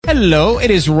Hello, it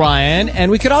is Ryan,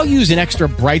 and we could all use an extra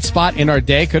bright spot in our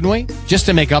day, couldn't we? Just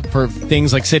to make up for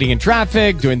things like sitting in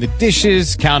traffic, doing the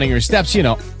dishes, counting your steps, you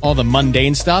know, all the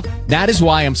mundane stuff. That is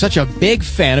why I'm such a big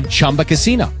fan of Chumba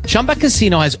Casino. Chumba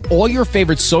Casino has all your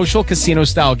favorite social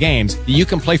casino-style games that you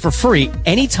can play for free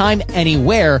anytime,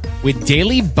 anywhere with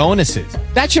daily bonuses.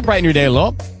 That should brighten your day a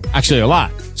little. Actually, a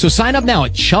lot. So sign up now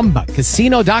at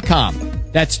ChumbaCasino.com.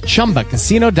 That's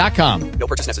ChumbaCasino.com. No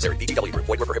purchase necessary. VGW Group.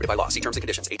 Void where prohibited by law. See terms and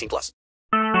conditions. 18+.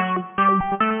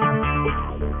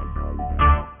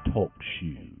 Talk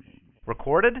shoes.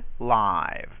 Recorded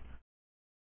live.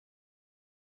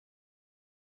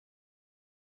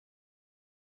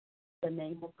 The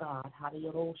name of God.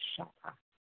 Hallelujah.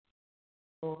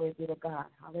 Glory be to God.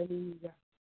 Hallelujah.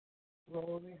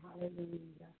 Glory,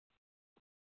 hallelujah.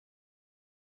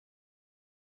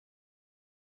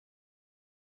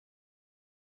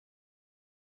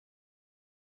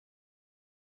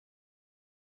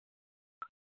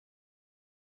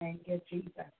 Thank you,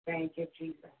 Jesus. Thank you,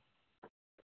 Jesus.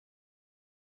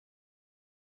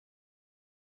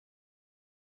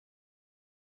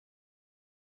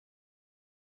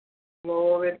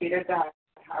 Glory be to God.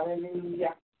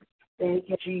 Hallelujah. Thank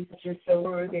you, Jesus. You're so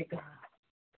worthy, God.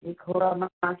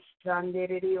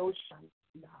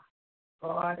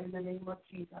 God, in the name of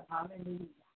Jesus. Hallelujah.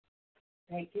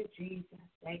 Thank you, Jesus.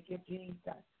 Thank you,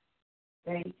 Jesus.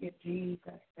 Thank you,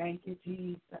 Jesus. Thank you,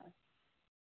 Jesus.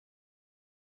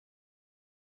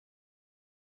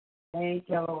 Thank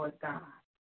you, Lord God.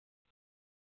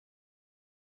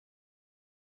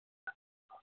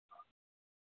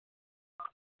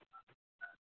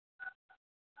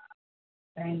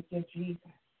 Thank you, Jesus.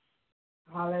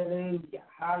 Hallelujah.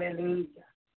 Hallelujah.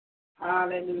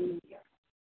 Hallelujah.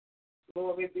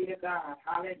 Glory be to God.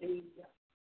 Hallelujah.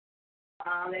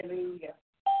 Hallelujah.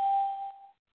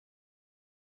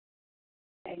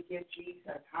 Thank you,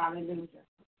 Jesus. Hallelujah.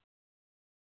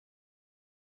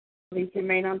 Please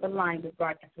remain on the line. The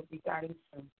broadcast will be starting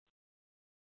soon.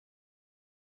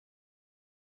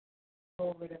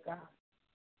 Glory to God.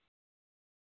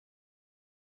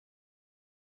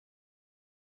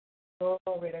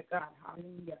 Glory to God.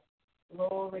 Hallelujah.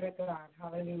 Glory to God.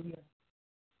 Hallelujah.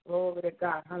 Glory to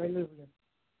God. Hallelujah.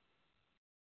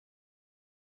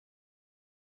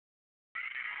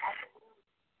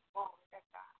 Glory to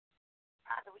God.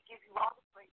 Father, we give you all the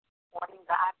praise. Morning,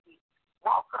 God, we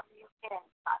welcome you in,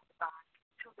 Father God,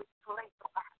 to this place,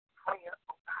 oh God, prayer,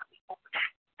 oh God. We open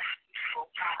up, oh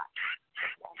God,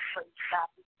 and praise God.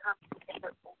 We come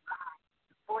together, oh God,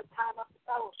 for a time of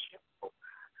fellowship, oh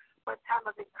God, for a time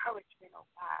of encouragement, oh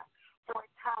God, for a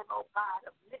time, oh God,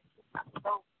 of lifting up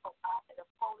those, oh God, that have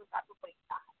fallen by the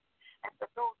wayside, and for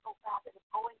those, oh God, that are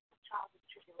going through trials and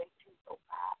tribulations, oh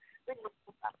God, we lift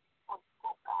them up before you,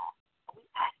 oh God. We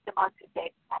ask them on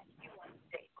today, ask you on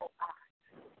today, oh God.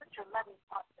 Put your loving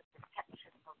arms of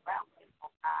protection around them,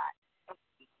 oh God, and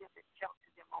keep them and shelter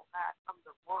them, oh God, from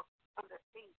the world, from the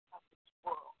things of this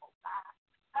world, oh God.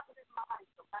 Cover their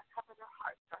minds, oh God, cover their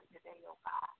hearts on today, oh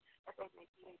God, that they may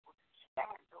be able to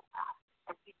stand, oh God,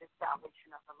 and see the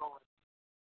salvation of the Lord.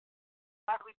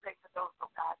 Father, we pray for those,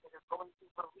 oh God, that are going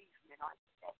through bereavement on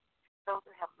today, those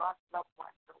that have lost loved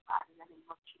ones, oh God, in the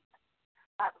name of Jesus.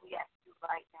 Father, we ask you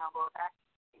right now, Lord God,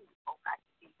 oh God,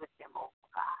 to be with them, oh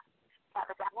God.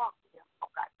 Father God, walk with them,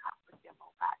 oh God, comfort them,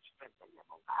 oh God, strengthen them,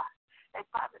 oh God. And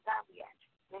Father God, we ask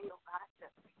you today, oh God, to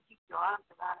keep your arms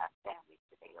around our families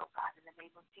today, oh God, in the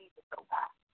name of Jesus, oh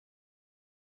God.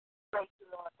 Thank you,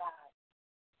 Lord God.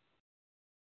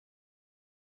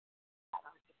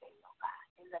 On today, oh God,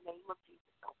 in the name of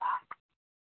Jesus, oh God.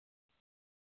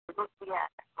 We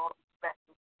ask, Lord,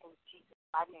 in Jesus'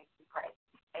 mighty name we pray.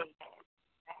 Amen.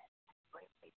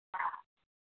 Praise God.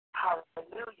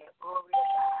 Hallelujah. Glory to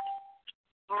God.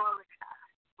 Glory to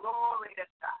God. Glory to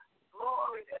God.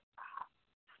 Glory to God.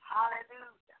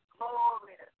 Hallelujah.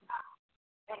 Glory to God.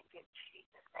 Thank you,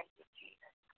 Jesus. Thank you,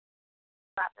 Jesus.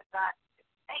 Father God,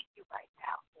 thank you right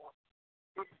now for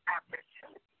this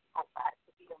opportunity, oh God,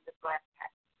 to be on the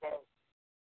broadcast today.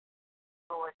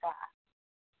 Lord God.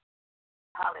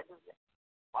 Hallelujah.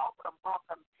 Welcome,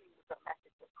 welcome to the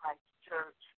Message of Christ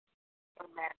Church.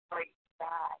 Amen. Praise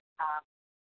God.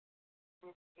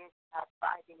 This is a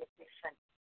Friday edition.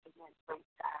 Amen. Praise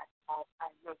God.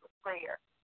 I make a prayer.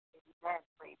 Amen.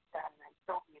 Praise God. And I'm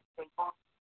so thankful.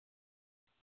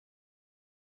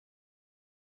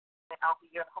 And I'll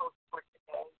be your host for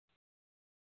today.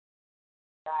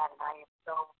 God, and I am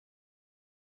so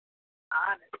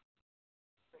honored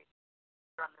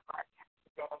from the broadcast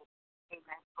today.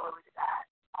 Amen. Glory to God.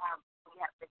 We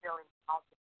have been feeling all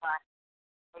the time.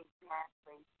 Amen.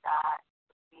 Praise God.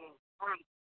 Being free.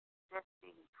 Just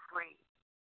being free.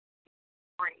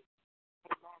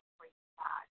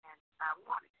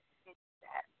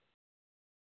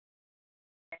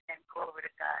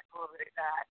 to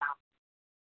God,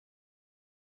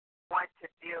 want to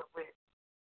deal with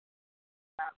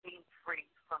being free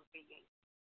from being.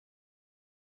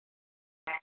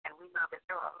 And we know that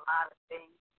there are a lot of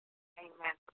things,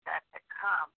 amen, for that to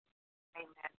come,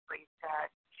 amen, praise God,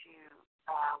 to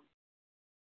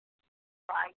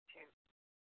try to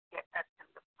get us in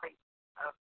the place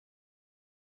of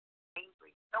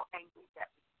angry, so angry that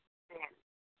we sin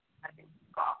against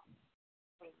God.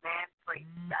 Amen, praise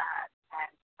God.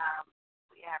 And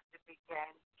we have to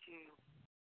begin to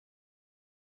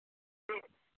fit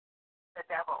the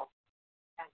devil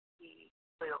and he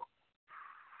will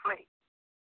flee.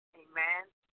 Amen.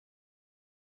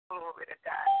 Glory to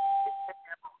God. Fit the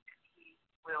devil and he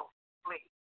will flee.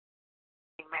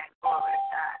 Amen. Glory to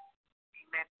God.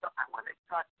 Amen. So I want to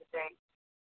talk today.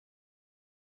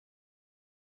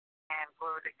 And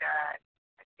glory to God.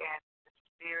 Again, the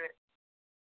Spirit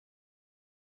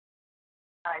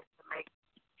tries to make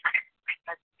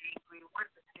us angry.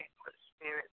 What is the particular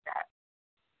spirit that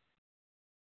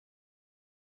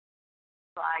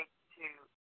tries to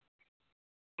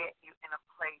get you in a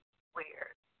place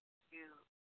where you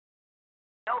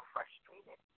so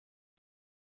frustrated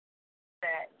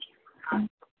that you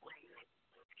constantly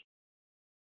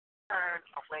turn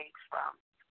away from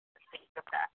the things of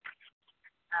God.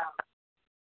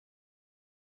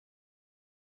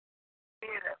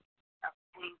 Spirit of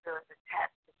anger is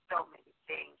attached to so many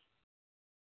things.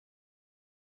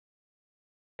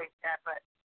 But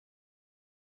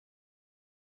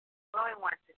I really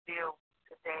want to deal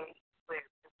today with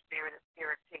the spirit of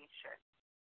irritation.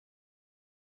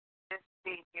 Just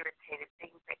being irritated,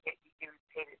 things that get you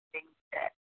irritated, things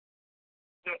that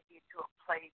get you to a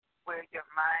place where your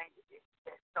mind is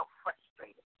so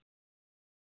frustrated.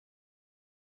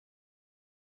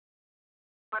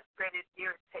 Frustrated,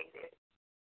 irritated,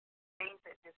 things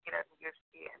that just get under your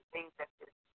skin, things that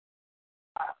just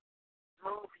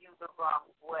move you the wrong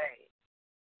way.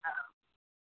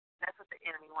 That's what the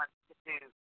enemy wants to do.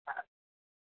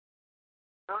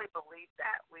 Really believe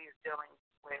that we are dealing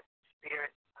with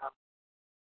spirits of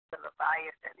the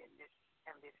Leviathan in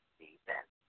this season.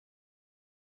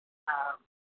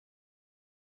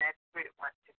 That spirit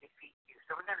wants to defeat you.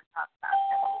 So we're going to talk about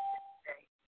that a little bit today.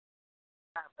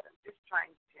 But I'm just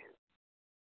trying to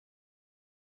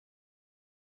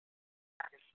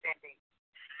understanding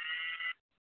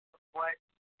what's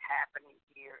happening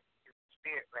here in the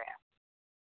spirit realm.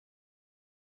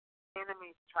 The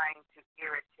enemy is trying to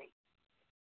irritate you.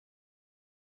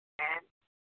 And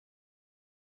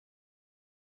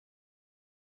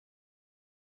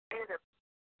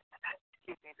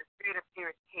the spirit of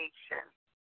irritation,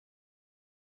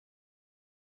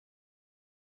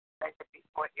 like I said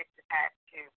before, it's attached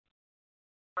to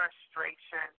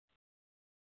frustration.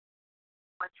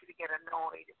 It wants you to get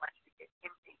annoyed. It wants you to get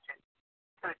impatient.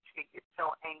 So you get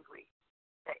so angry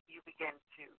that you begin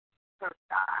to curse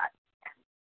God and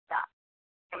stop.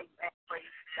 Amen.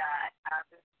 Praise God.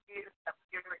 The spirit of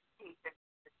irritation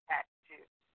is attached to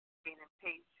being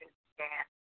impatient and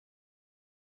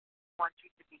wants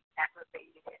you to be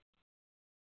aggravated.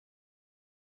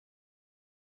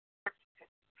 Wants to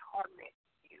torment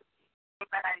you.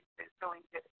 Anybody that's going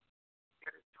to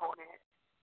torment.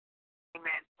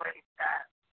 Amen. Praise God.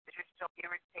 But you're so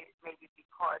irritated maybe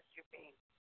because you're being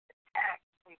attacked,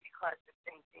 maybe because the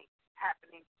same thing is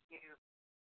happening to you,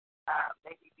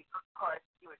 maybe because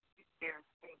you're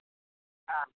experiencing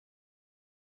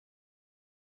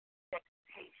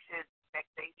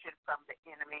vexation from the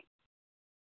enemy.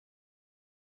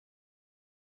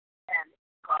 And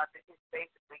God is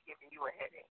basically giving you a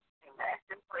headache. Amen.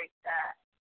 And praise God.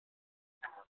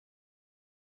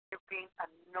 You're being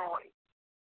annoyed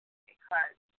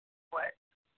because what's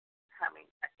coming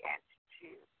against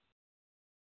you,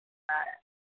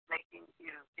 making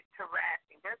you, it's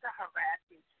harassing. There's a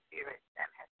harassing spirit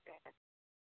that has been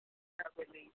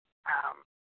released,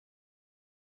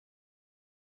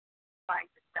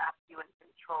 trying to stop you and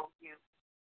control you.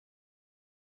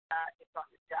 It's on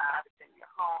the job, it's in your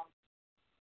home,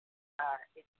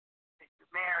 it's in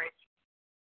your marriage.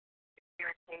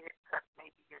 You're irritated because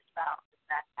maybe your spouse is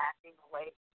not acting the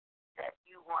way that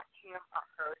you want him or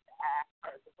her to act,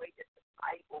 or the way that the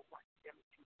Bible wants them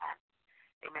to act.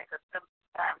 Amen. Because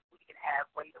sometimes we can have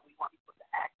ways that we want people to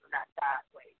act, or not God's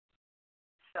way.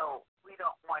 So we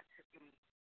don't want to be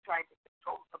trying to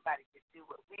control somebody to do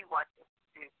what we want them to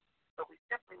do, but we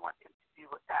simply want them to do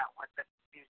what God wants them to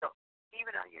do. So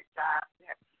even on your job, you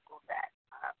have people that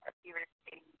are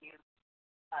irritating you,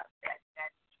 that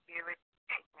spirit,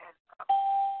 amen,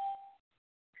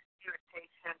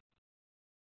 irritation,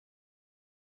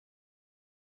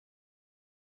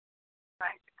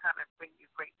 trying to come and bring you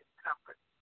great discomfort.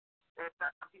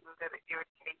 that are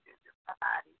irritated, the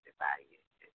body is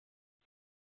just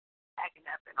acting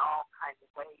up in all kinds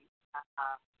of ways.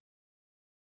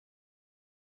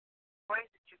 Ways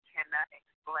that you cannot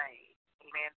explain.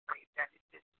 Amen. Praise God. It's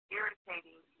just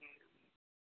irritating you.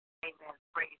 Amen.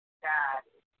 Praise God.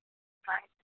 It's trying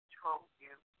to control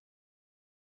you.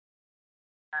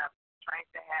 Trying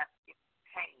to have you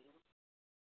pain.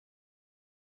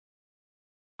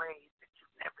 Ways that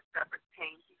you've never suffered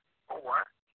pain before.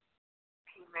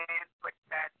 Amen. Praise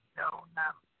God. So,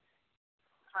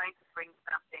 trying to bring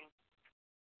something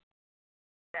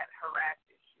that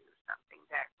harasses you, something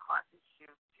that causes you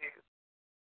to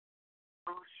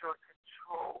lose your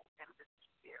control in the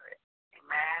spirit.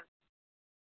 Amen.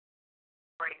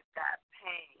 Praise God.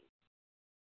 Pain,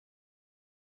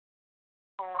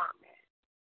 torment,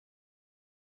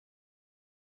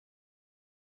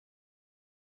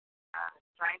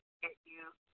 trying to get you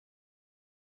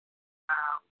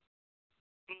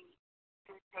be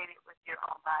irritated with your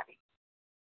own body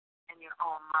and your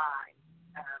own mind.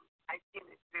 I see in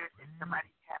the spirit that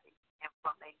somebody's having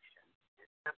inflammation in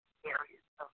the areas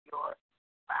of your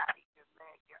body, your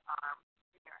leg, your arm,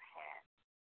 your hand.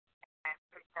 And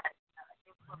there's that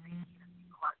inflammation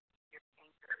because your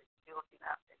anger is building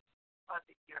up and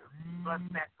causes your blood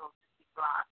vessels to be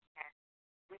blocked. And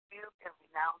rebuke and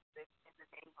renounce it in the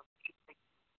name of Jesus.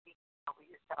 Speak over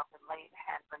yourself and laying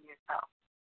hands on yourself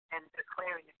and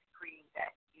declaring and decreeing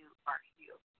that you are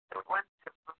healed. So once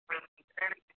to bring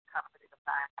very discomfort in the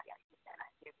body, I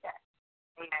give that.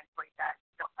 Amen. Praise God.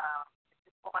 So I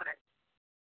just want to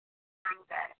bring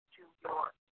that to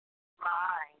your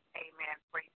mind. Amen.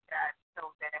 Praise God.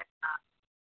 So that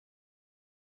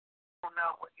you'll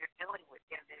know what you're dealing with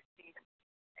in this season,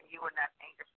 and you are not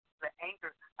angry. The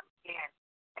anger comes in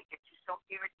and gets you so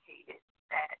irritated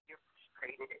that you're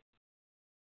frustrated,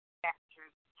 that you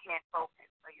can't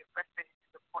focus, or you're frustrated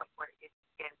to the point where it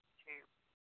begins to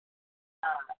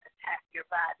attack your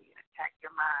body and attack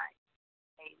your mind.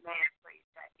 Amen. Praise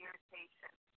God.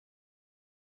 Irritation.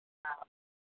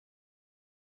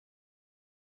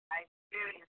 I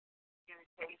experienced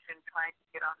irritation trying to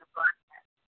get on the broadcast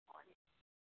this morning.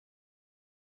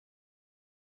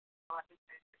 Let me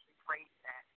just rephrase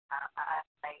that. I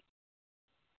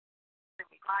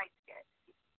really might get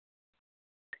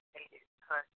irritated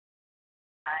because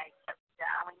I kept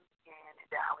dialing in and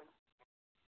dialing in,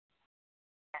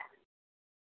 and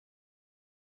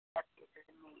that is the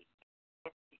need.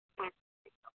 It's the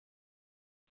signal.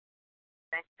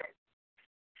 I said,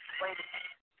 wait a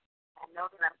minute. I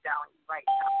know that I'm dialing the right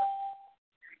number.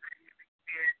 You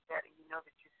experience that, and you know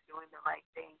that you're doing the right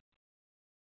thing.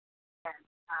 And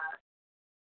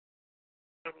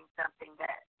getting something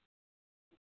that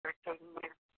is irritating you.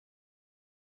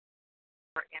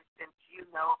 For instance, you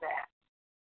know that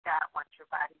God wants your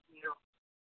body healed,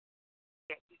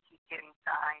 yet you keep getting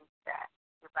signs that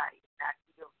your body is not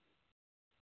healed.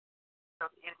 So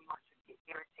the enemy wants you to get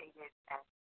irritated, and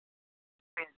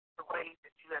the ways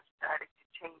that you have started to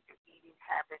change your eating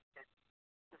habits and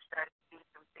you've started to do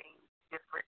some things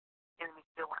different, the enemy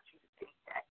still wants you to think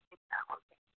that it's not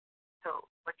working. So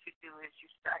what you do is you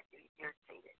start getting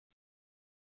irritated.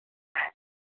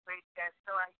 Praise God.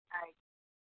 So I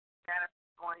got up this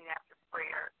morning after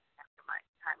prayer, after my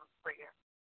time of prayer,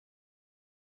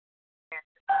 and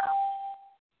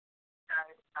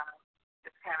started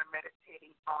just kind of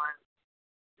meditating on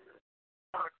the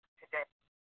Lord today.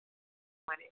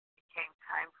 When it became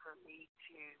time for me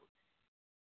to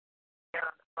get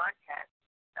on the broadcast,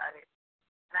 started,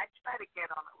 and I try to get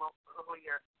on a little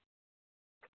earlier.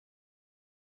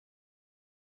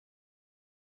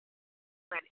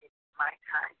 When it's my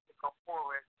time to go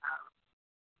forward.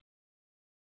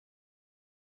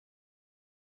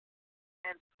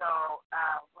 And so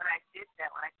when I did that,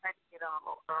 when I tried to get on a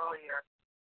little earlier,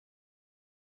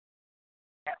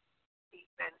 that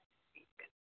deepened.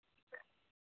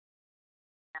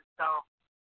 And so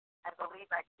I believe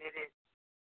I did it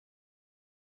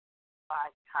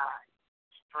 5 times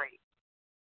straight.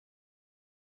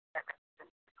 That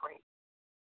represents the grace.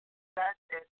 That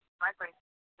is my grace.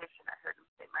 I heard him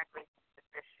say, my grace is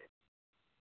sufficient.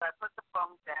 So I put the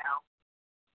phone down,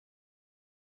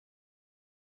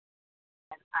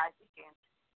 and I began to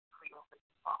decree over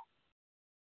the phone.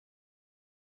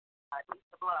 I beat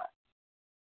the blood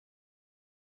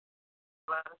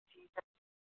of Jesus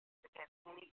against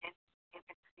any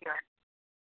interference,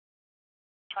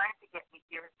 trying to get me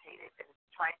irritated, and it's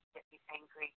trying to get me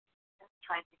angry, and it's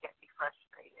trying to get me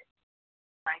frustrated,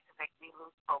 trying to make me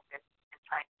lose focus, and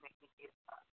trying to make me give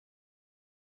up.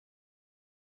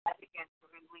 I began to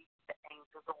release the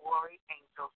angels, the warring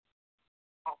angels,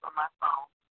 over my phone,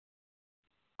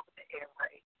 over the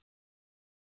airway,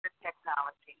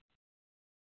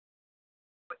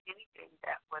 anything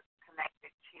that was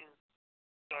connected to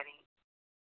getting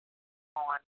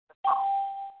on the phone.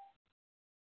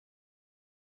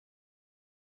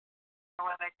 And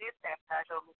when I did that, I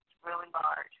showed me this really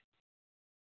large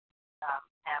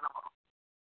animal.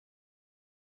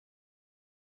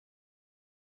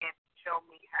 It showed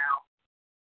me how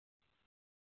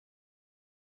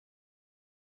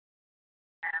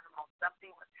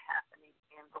something was happening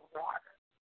in the water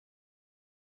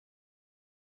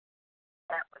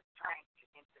that was trying to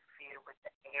interfere with the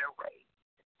airways,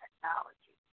 the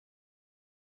technology.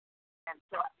 And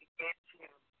so I began to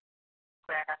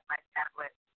grab my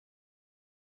tablet.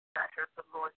 I heard the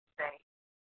Lord say,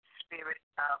 Spirit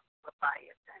of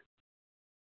Leviathan.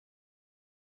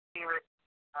 Spirit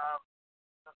of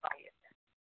Leviathan,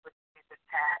 which is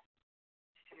attached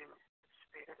to the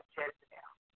spirit of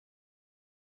Jezebel,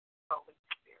 Holy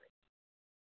Spirit.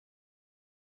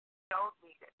 Showed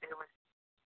me that there was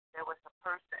a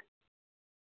person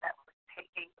that was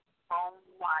taking phone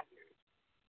wires,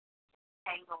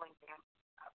 tangling them,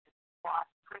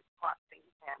 crisscrossing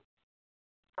them,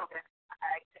 so that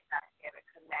I could not get a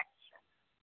connection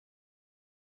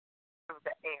through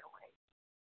the airway.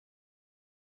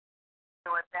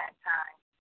 So at that time,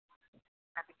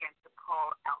 I began to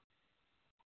call out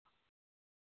the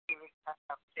spirit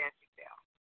of Jezebel,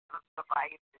 the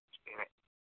Leviathan spirit.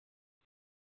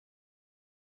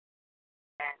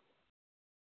 And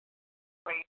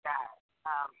praise God.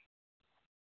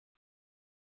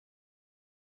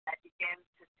 I began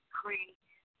to decree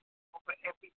over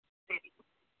every city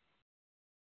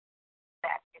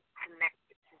that is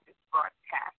connected to this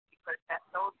broadcast, because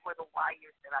those were the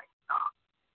wires that I saw.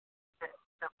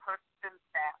 The person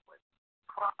that was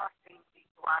crossing these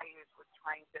wires was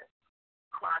trying to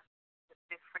cross the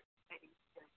different cities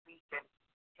and regions,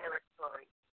 territory,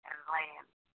 and land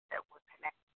that were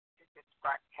connected to this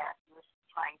broadcast. He was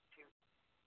trying to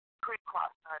crisscross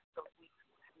us so we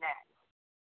could connect.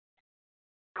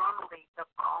 Normally, the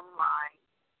phone lines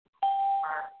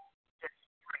are just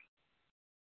straight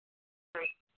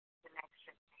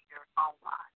connection to your phone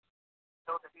line.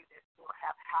 Those of you that still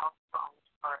have house phones,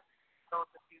 or those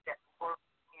of you that work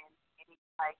in any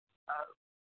type of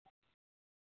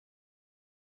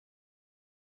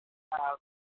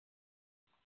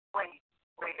place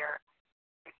where you're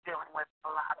dealing with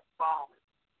a lot of phones,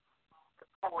 the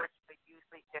cords are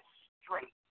usually just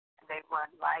straight, and they run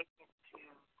right into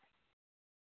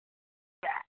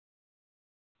that.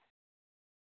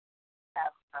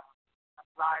 Have a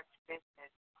large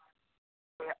business,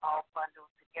 they're all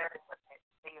bundled together, but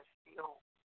they are still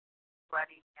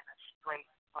running in a straight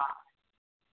line.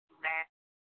 Amen.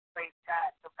 Praise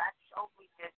God. So God showed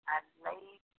me this. I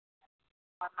laid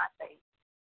on my face,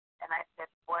 and I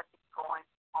said, what is going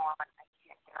on? I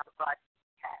can't get on the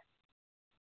broadcast.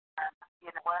 You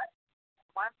know what?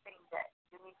 One thing that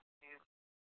you need to do,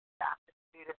 stop the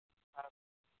spirit of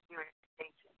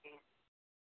purification, is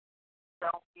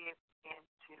don't give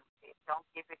into it. Don't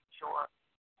give it your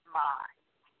mind.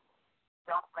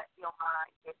 Don't let your mind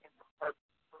get in the purpose.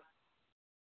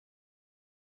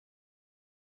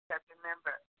 Because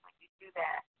remember, when you do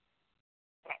that,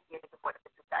 you can't get into what it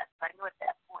is. So I knew at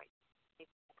that point, it's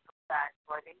God,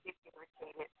 so I didn't get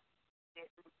irritated.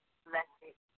 Didn't let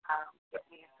it get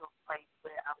me into a place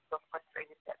where I was so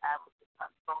frustrated that I would just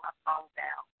throw my phone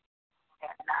down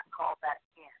and not call back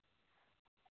in.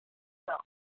 So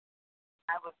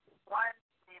I was 1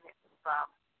 minute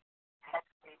from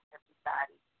texting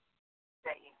everybody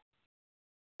saying,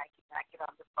 I cannot get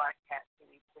on the broadcast.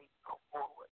 Can you please go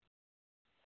forward?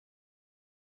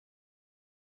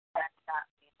 That's not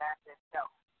me. That's it. So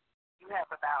you have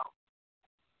about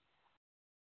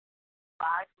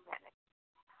 5 minutes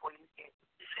before you get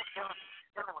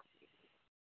dealing with you.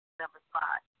 Number 5.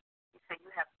 You say you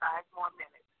have 5 more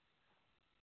minutes.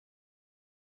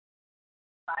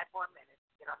 5 more minutes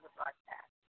to get on the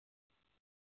broadcast.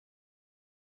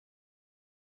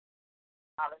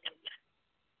 Hallelujah.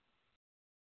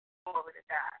 Glory to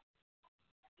God.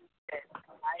 He said,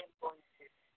 I am going to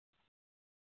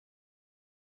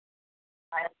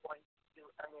do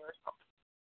a miracle.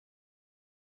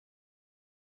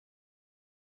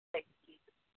 Thank you,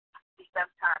 Jesus.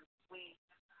 Sometimes we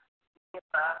give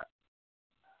up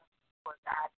for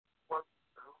God to work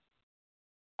through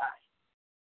us.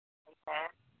 Amen.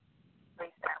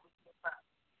 Praise God, we give up.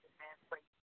 Amen. Praise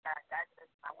God. God says,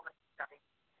 I want to study.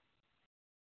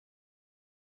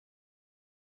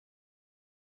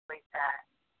 Praise God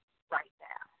right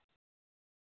now.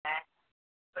 And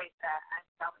praise God, I'm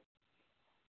telling you,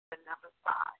 the number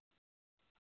 5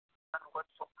 is going to work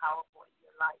so powerful in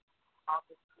your life all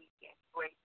this weekend.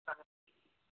 Great is going to be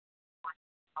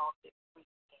all this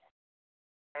weekend.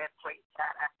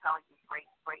 telling you, break.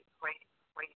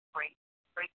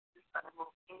 He's going to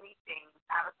move anything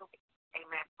out of the way.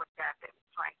 Amen. For God that is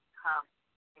trying to come.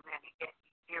 Amen. And get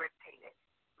you irritated.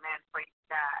 Amen. Praise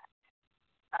God.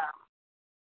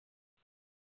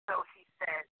 So he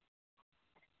said,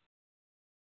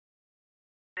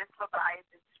 this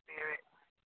Leviathan spirit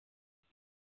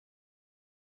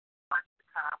wants to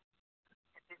come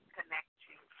and disconnect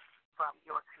you from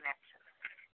your connection.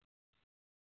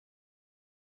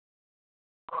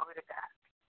 Glory to God.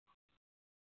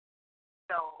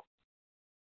 So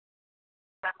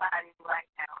somebody right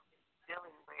now is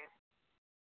dealing with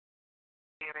the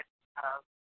spirit of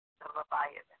the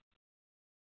Leviathan.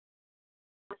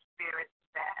 The spirit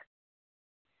that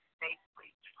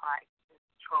basically tries to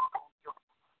control your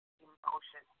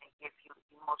emotions and give you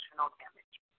emotional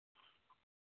damage.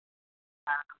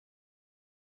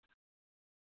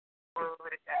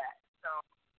 Glory to God. So,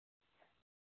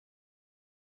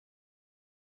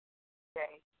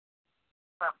 okay,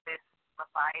 from this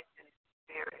Leviathan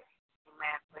spirit,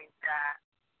 amen, praise God,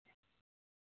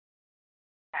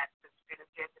 that's the spirit of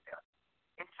Jezebel.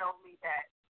 It showed me that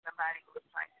somebody was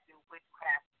trying to do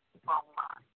witchcraft phone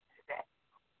line today.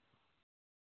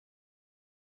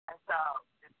 And so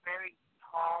this very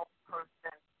tall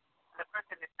person, the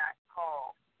person is not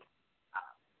tall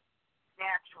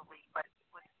naturally, but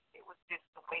it was just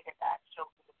the way that God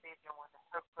showed me the vision when the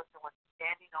person was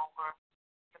standing over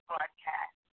the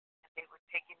broadcast and they were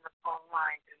taking the phone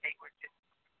lines and they were just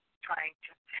trying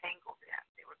to tangle them.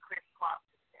 They were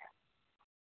crisscrossing them,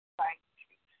 trying to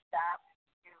stop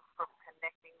you from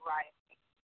connecting right to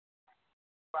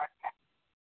the broadcast.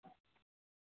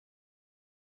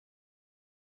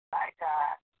 By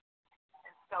God.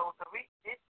 And so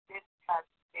this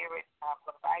spirit of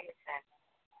Leviathan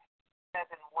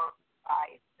doesn't work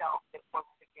by itself. It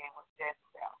works again with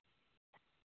Jezebel.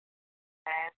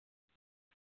 And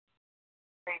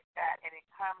praise God. And it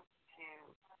comes to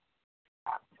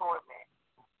torment.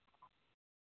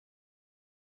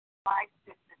 My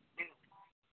sister do.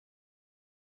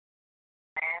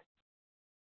 And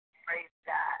praise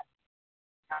God.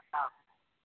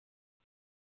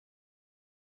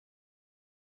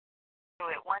 So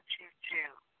it wants you to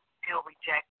feel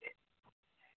rejected.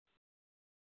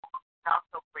 It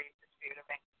also brings the spirit of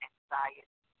anxiety.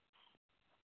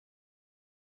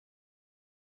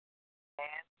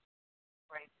 And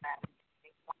praise God.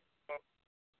 It wants to get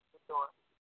the door.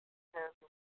 Because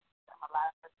a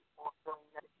lot of people are feeling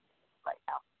that right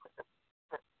now with the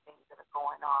things that are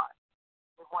going on.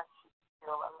 It wants you to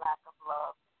feel a lack of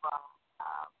love from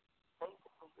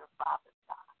basically your father's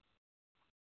side.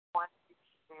 It wants you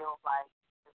to feel like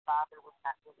your father was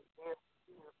not really there for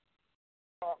you.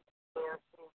 And there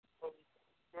is a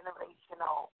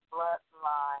generational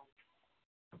bloodline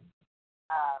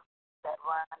that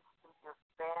runs through your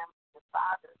family, your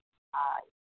father's side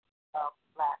of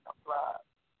lack of love.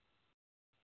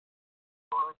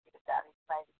 Glory be to God. He's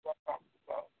trying to get that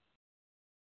today.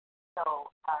 So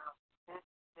this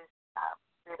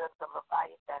spirit of the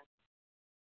Leviathan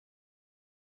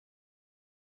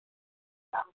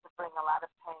comes to bring a lot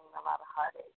of pain, a lot of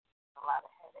heartache, a lot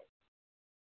of headache.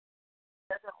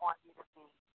 It doesn't want you to be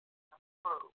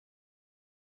approved.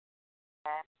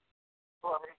 And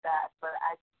glory to God. But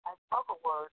I spoke a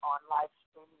word on live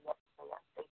streaming yesterday on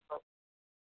Facebook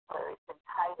where it's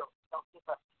entitled Don't Give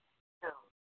Up Too Soon.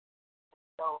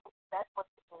 So that's what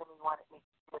the enemy wanted me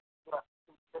to do, give up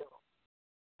too soon.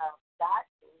 God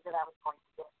knew that I was going to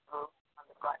get through on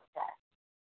the broadcast.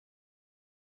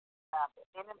 The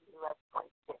enemy knew I was going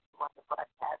to get through on the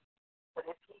broadcast. But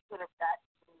if he could have gotten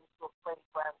me to a place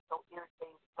where I was so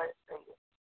irritated, frustrated,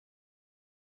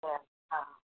 and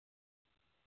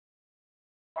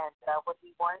what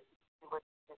he wanted me to do was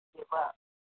to just give up.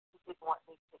 He didn't want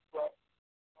me to get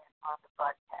on the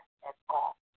broadcast at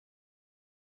all.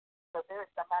 So there is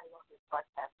somebody on this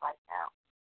broadcast right now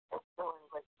that's dealing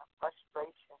with some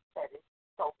frustration that is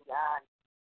so beyond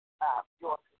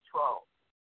your control.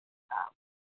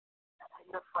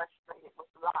 You're frustrated with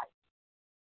life.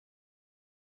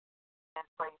 And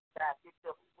praise God, you're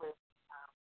dealing with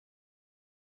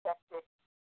hectic,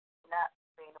 not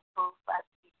being approved by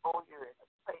people. You're in a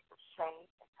place of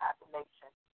shame and condemnation.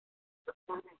 The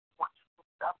students want you to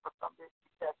suffer from this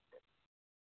rejection.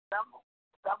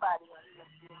 Somebody is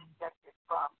being rejected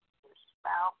from your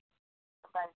spouse.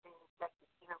 Somebody's being rejected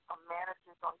even from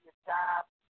managers on your job.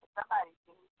 And somebody's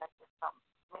being rejected from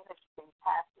ministry,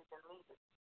 pastors, and leaders.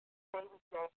 They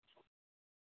reject you.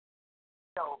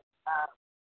 So, the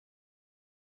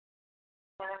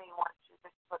enemy wants you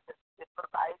to put the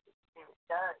Leviathan spirit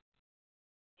does.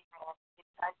 It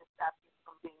tries to stop you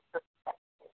from being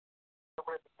protected the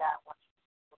way that God wants you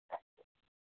to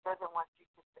doesn't want you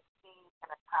to succeed and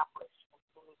accomplish in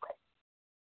any way.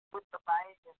 With the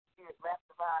Leviathan spirit wrapped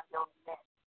around your neck,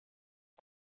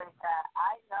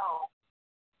 I know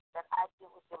that I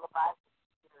deal with the Leviathan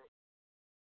spirit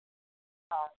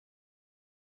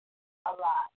a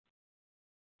lot,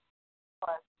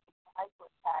 but it tries to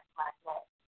attack my neck.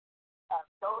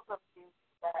 Those of you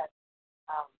that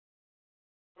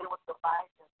deal with the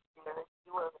Leviathan spirit,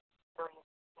 you will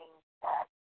experience things that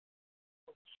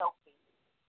is choking you,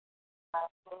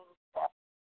 things that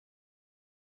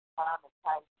try to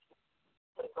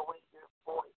take away your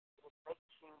voice. It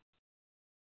makes you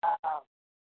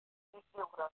deal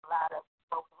with a lot of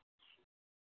broken issues.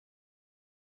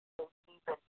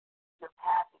 Even your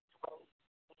passageway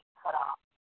being cut off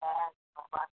and a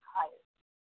lot tired.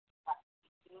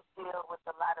 You deal with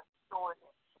a lot of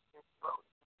soreness in your throat.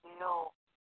 You deal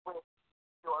with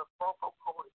your vocal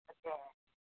cords again.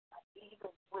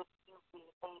 Even with you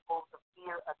being able to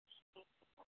hear a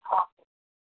speaking and talking,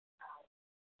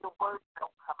 the words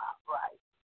don't come out right.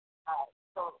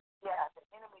 So, yeah, the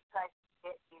enemy tries to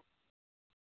get you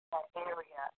that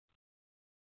area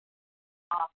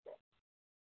often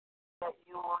that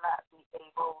you will not be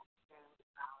able to hear.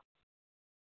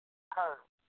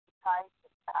 He tries to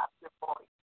stop your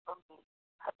voice from me.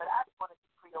 But I just wanted to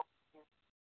pray over you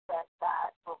that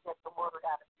God will get the word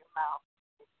out of your mouth.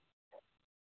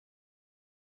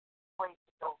 Praise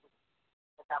is over you.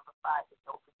 The number 5 is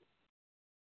over you.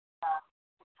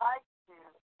 He tries to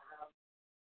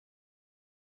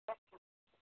get you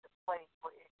to the place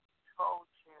where it controls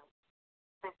you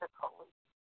physically.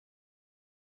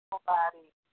 Your body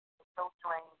is so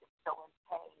drained, it's so in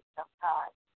pain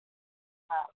sometimes.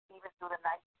 Even through the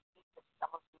night,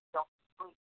 some of you don't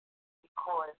sleep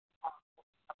because of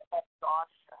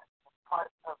exhaustion, part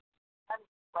of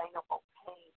unexplainable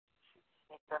pain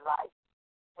in your life.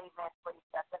 Amen. Praise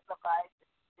God. That provides the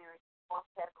spirit more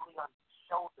heavily on the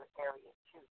shoulder area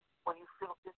too, where you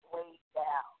feel this weighed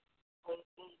down.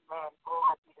 Amen.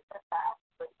 Glory be to God.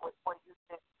 But where you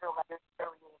just feel like you're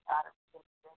carrying out of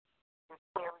symptoms, you're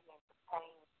carrying the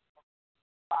pain and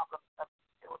problems of the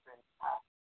children.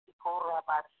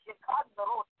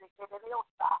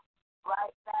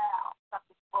 Right now,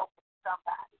 something's broken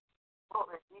somebody.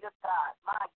 Glory be to God.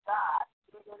 My God.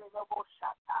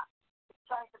 It's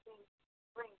trying to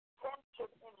bring tension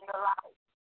in your life.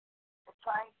 It's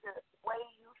trying to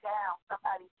weigh you down.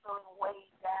 Somebody's feeling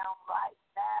weighed down right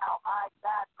now. My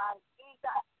God, my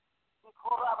Jesus.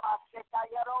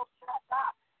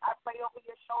 I pray over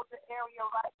your shoulder area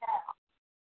right now.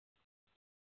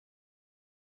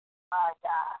 My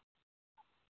God.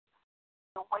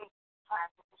 The weight is trying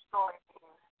to destroy you.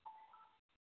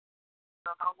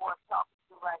 I don't know who I'm talking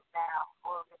to right now.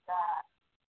 Glory to God.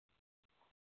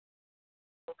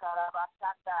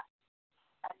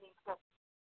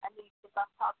 If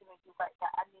I'm talking to you right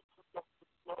now, I need you just to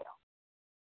yell.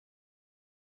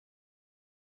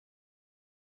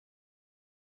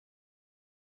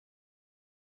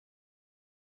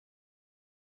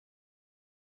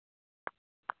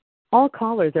 All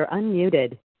callers are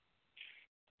unmuted.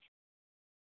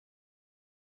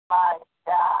 My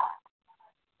God.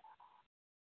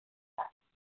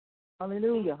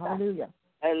 Hallelujah, hallelujah.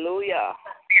 Hallelujah.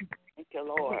 Thank you,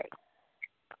 Lord.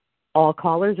 All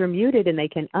callers are muted and they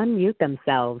can unmute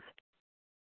themselves.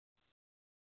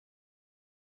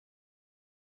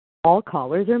 All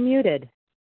callers are muted.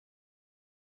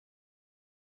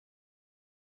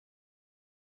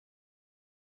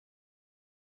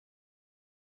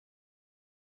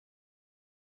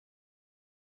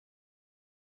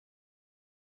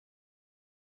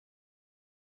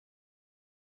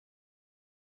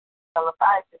 The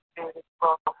Leviathan spirit is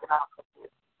broken off of you.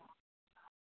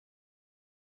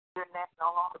 Your neck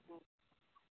no longer be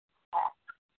attacked.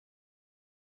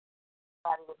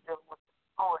 Somebody was dealing with the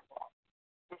sore neck.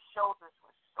 His shoulders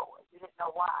were sore. You didn't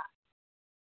know why.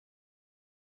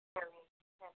 Carrying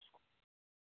tension.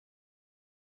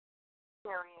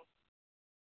 Carrying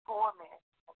torment.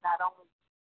 And not only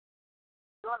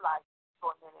your life is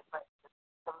tormented, but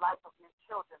the life of your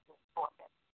children is tormented.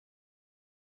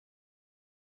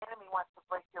 The enemy wants to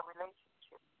break your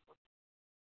relationship.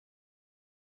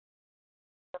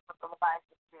 That's what the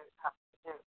Leviathan spirit comes to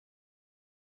do.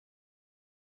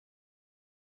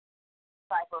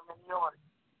 Fibromyalgia,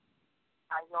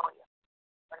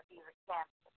 or even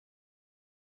cancer.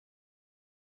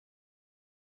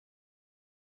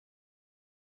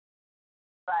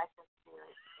 Leviathan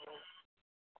spirit is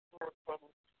an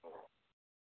irritating spirit.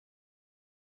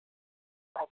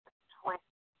 Like to twist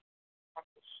and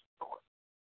distort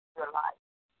your life.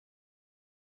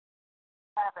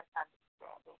 Have an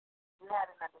understanding You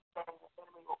had an understanding, the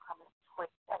enemy will come and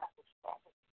twist that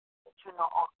understanding, that you no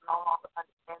longer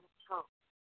understand the truth.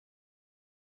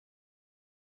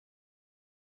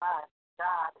 My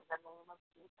God, in the name of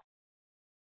Jesus.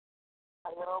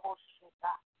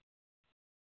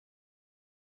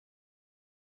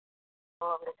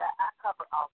 I cover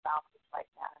all spouses right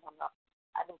now.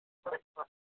 I need to pray for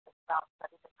the spouses. I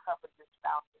need to cover your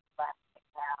spouses right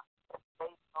now. That they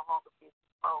no longer be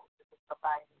exposed to the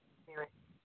surviving spirit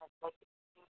and make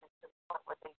excuses to the point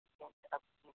where they begin to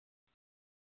abuse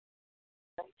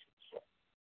relationships,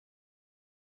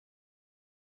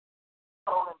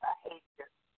 stolen behavior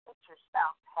that your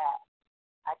spouse has.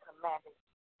 I command it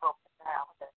broken down.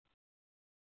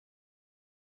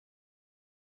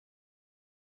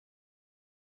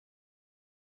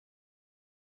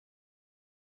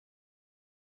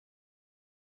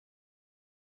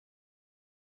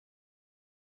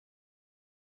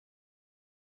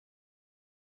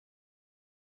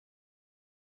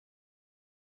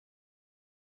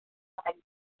 I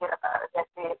get up out of that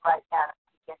bed right now and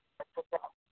begin to sit down.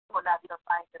 You will not be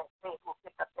confined to that bed. Who will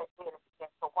pick up that bed and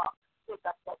begin to walk. Pick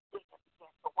up that bed and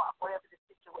begin to walk. Whatever the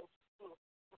situation is,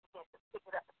 you begin to pick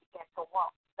it up and begin to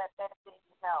walk. Let that thing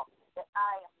know that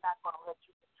I am not going to let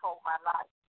you control my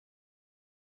life.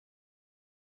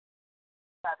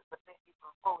 Try to prevent you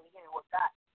from fully hearing what God.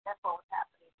 That's what was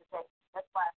happening today. That's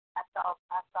why I saw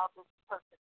this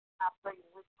person operating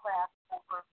witchcraft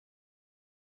over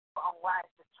online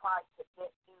to try to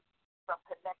get you from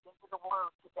connecting to the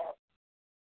word today.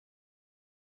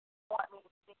 Want me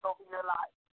to speak over your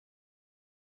life.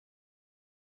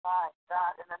 My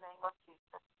God, in the name of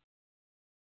Jesus.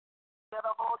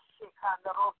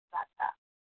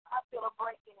 I feel a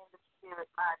breaking in the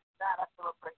spirit, my God. I feel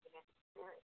a breaking in the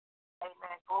spirit.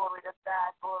 Amen. Glory to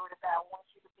God. Glory to God. I want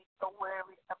you to be so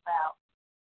worried about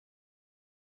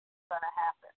what's going to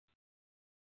happen.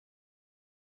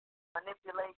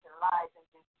 Manipulation, lies, and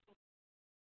deceit.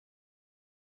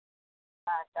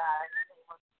 My God, in the name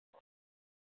of Jesus.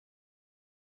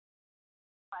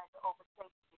 Trying to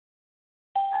overtake you.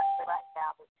 I say right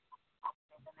now,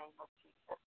 in the name of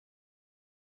Jesus.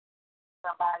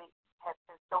 Somebody has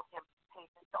been so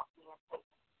impatient, don't be impatient.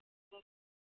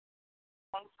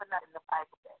 Thanks for nothing the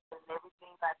Bible says. And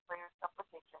everything by prayer and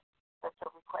supplication, let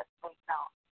your request make known.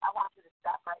 I want you to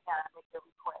stop right now and make your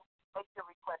request. Make your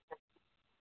request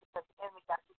because the enemy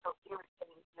got you so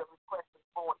irritated if your request is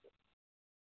voided.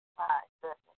 My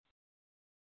goodness.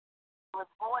 It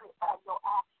was voided by your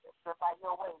actions or by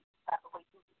your ways, by the way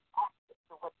you reacted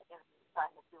to what the enemy is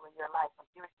trying to do in your life. When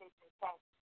irritation came.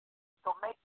 So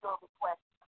make your request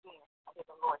again. I hear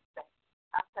the Lord say.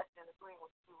 I'm touching and agreeing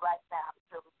with you right now with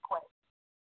your request.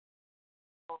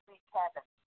 Will reach heaven.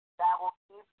 God will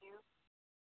give you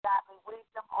godly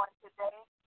wisdom on today.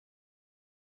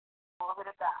 Glory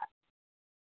to God.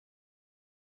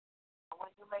 And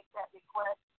when you make that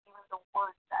request, even the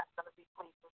word's not going to be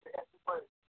pleasing to every word.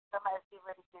 Somebody's getting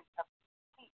ready to get a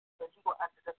peace that you were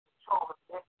under the control of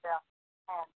Jezebel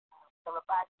and the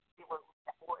Leviathan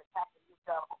were attacking you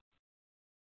double.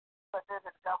 But there's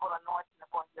a double anointing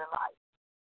upon your life.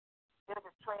 There's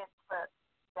a transfer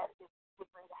that is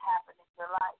getting to happen in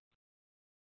your life.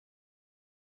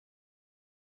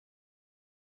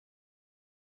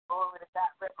 Glory to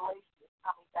God. Revelation is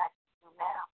coming back to you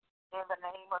now in the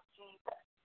name of Jesus.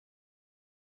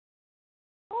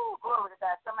 Ooh, glory to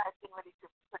God. Somebody's getting ready to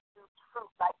produce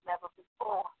fruit like never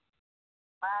before.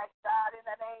 My God, in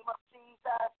the name of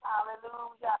Jesus.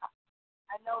 Hallelujah.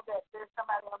 I know that there's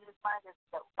somebody on this mind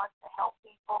that wants to help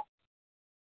people.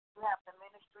 You have the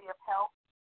ministry of help.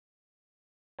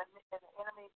 The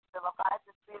enemy, the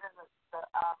Leviathan spirit, and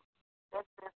this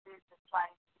spirit is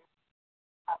trying to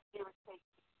irritate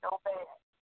you so bad.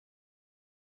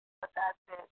 But God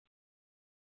said,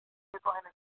 you're going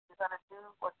to do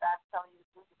what God's telling you to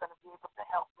do. You're going to be able to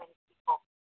help many people.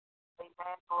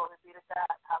 Amen. Glory be to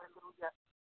God. Hallelujah.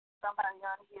 Somebody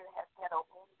on here has had a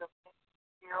wound of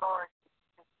inferiority.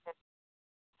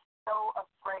 So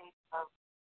afraid of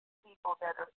people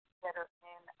that are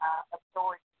in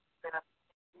authority, that are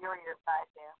inferior by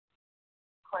them,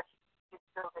 because you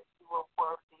feel that you were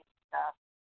worthy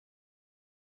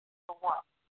for what?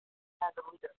 As a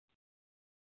leader.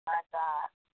 My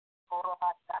God.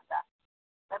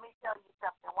 Let me tell you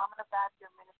something. Woman of God,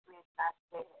 your ministry is not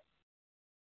dead.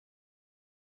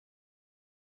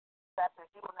 That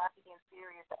you will not be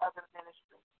inferior to other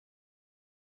ministries.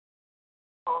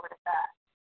 Glory to God.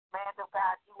 Man of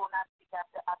God, you will not seek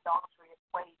after adultery and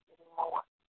ways anymore.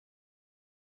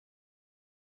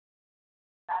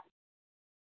 God is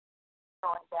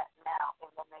doing that now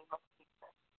in the name of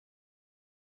Jesus.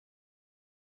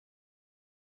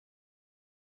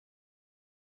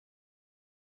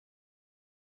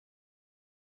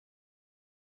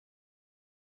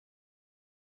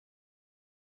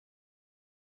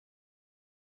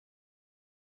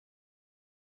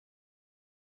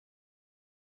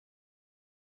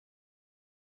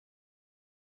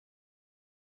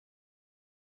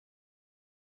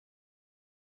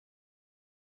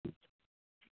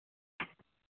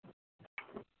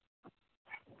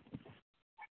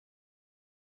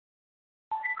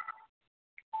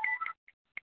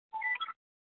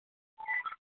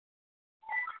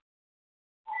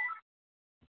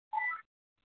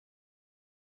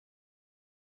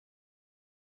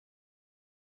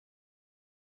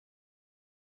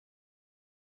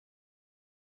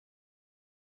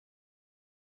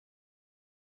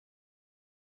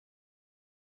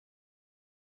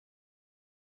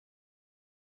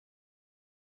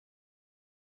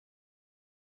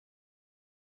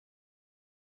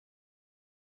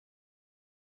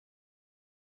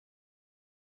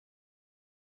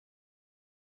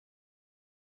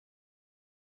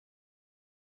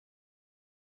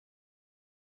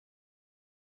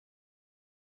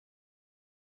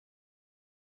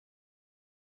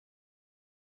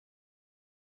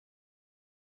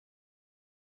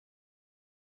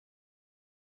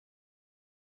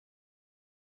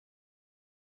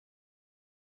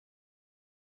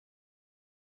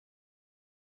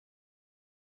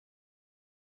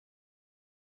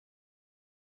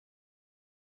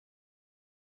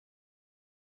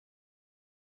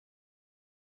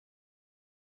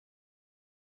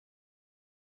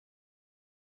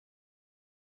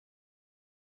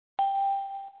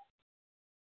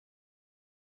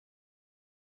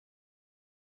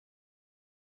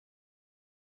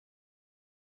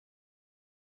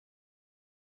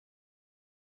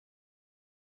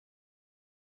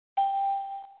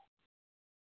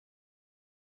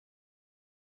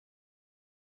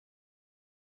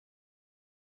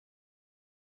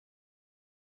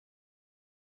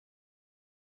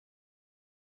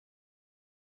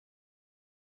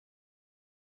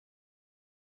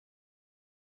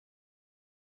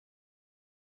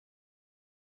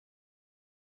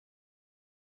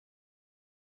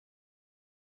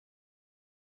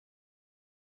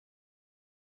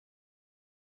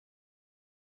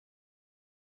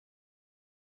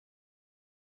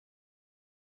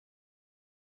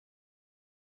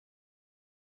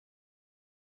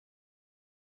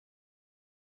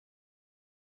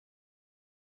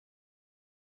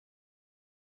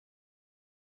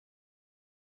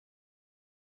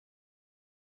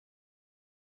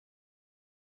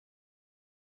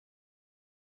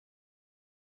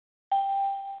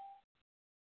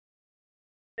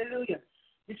 Hallelujah.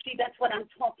 You see, that's what I'm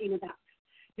talking about.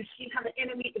 You see how the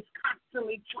enemy is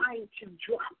constantly trying to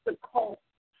drop the call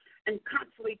and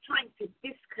constantly trying to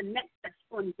disconnect us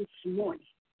on this morning.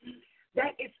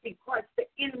 That is because the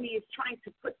enemy is trying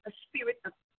to put a spirit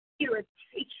of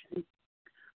irritation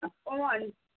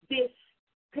upon this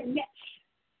connection.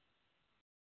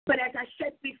 But as I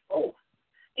said before,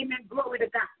 amen, glory to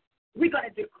God, we're going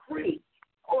to decree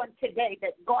on today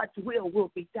that God's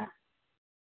will be done.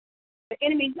 The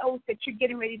enemy knows that you're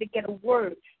getting ready to get a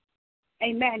word,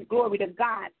 amen, glory to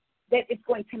God, that is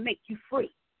going to make you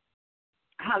free.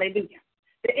 Hallelujah.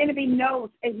 The enemy knows,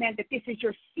 amen, that this is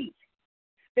your seat.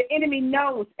 The enemy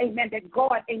knows, amen, that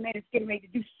God, amen, is getting ready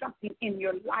to do something in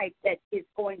your life that is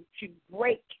going to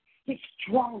break his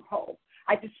stronghold.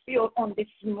 I just feel on this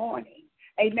morning,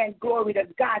 amen, glory to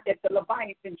God, that the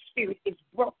Leviathan spirit is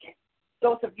broken.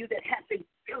 Those of you that have been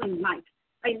feeling like,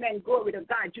 amen, glory to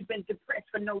God, you've been depressed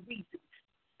for no reason.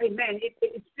 Amen.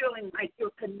 It's feeling like your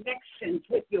connections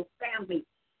with your family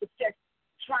is just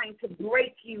trying to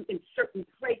break you in certain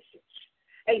places.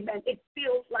 Amen. It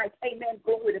feels like, amen,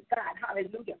 glory to God,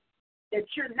 hallelujah, that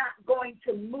you're not going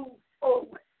to move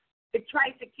forward. It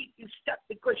tries to keep you stuck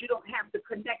because you don't have the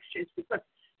connections, because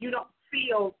you don't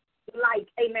feel like,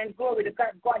 amen, glory to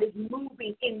God, God is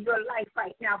moving in your life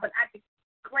right now. But I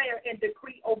declare and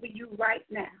decree over you right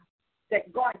now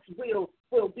that God's will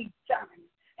be done.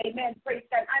 Amen. Praise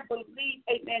God. I believe,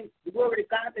 amen, glory to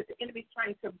God, that the enemy is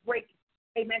trying to break,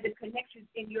 amen, the connections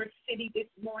in your city this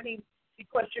morning,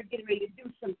 because you're getting ready to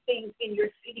do some things in your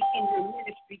city, in your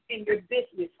ministry, in your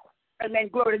business. Amen.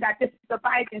 Glory to God. This is the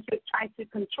Biden trying to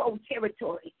control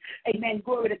territory. Amen.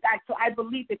 Glory to God. So I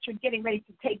believe that you're getting ready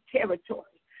to take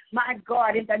territory. My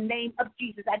God, in the name of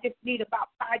Jesus, I just need about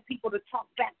 5 people to talk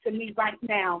back to me right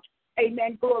now.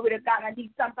 Amen. Glory to God. I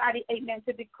need somebody, amen,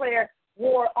 to declare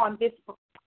war on this.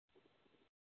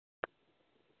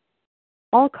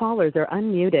 All callers are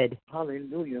unmuted.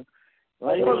 Hallelujah.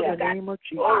 In the name of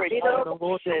Jesus. The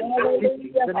Lord says, in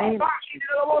the name of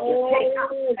Jesus.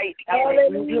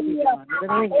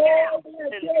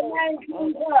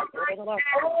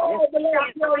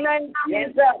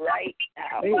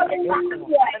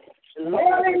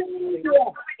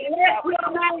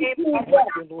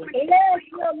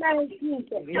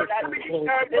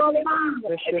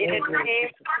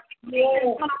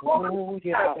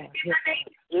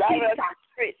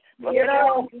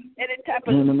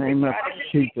 In the name of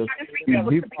Jesus, we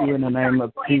rebuke you in the name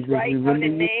of Jesus. We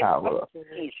release your power.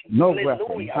 No weapon,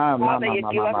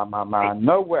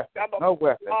 no weapon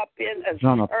is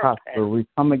going to prosper. We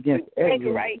come against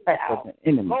every attack of the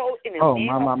enemy. Oh, the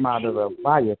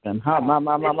Leviathan.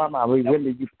 We render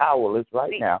you powerless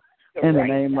right now. In the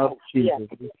name of Jesus,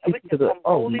 we speak to the,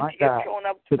 oh my God,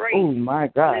 to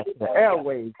the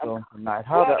airwaves on tonight.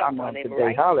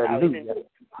 Today, hallelujah.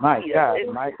 My God.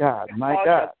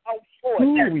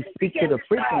 We speak to the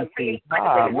frequencies.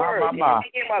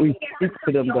 We speak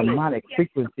to the demonic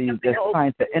frequencies that's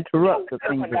trying to interrupt the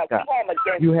things of God.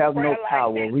 You have no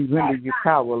power. We render you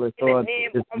powerless on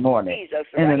this morning.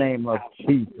 In the name of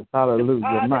Jesus.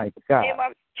 Hallelujah. My God.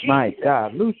 My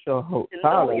God, loose your hope.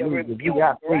 Hallelujah. We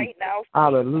got free.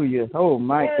 Hallelujah. Oh,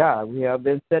 my God, we have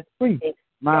been set free.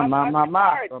 From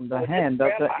the hand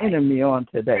of the enemy on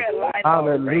today.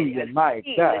 Hallelujah. My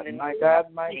God.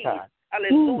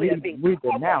 We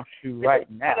denounce you right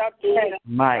now.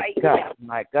 My God.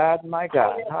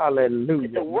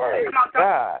 Hallelujah. My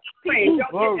God.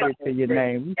 Glory to your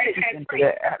name. We speak into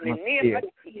the atmosphere.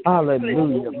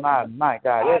 Hallelujah. My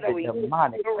God. Every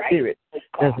demonic spirit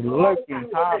that's lurking.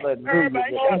 Hallelujah. The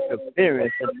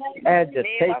interference and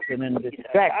agitation and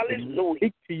distraction. We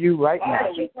speak to you right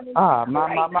now.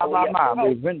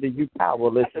 We render you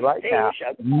powerless right now.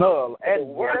 Null and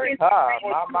void.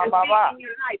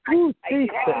 Who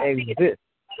cease to exist.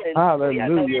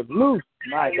 Hallelujah. Loose,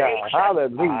 my God.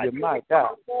 Hallelujah, my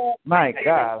God. My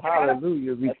God.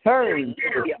 Hallelujah. Return to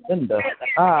the sender.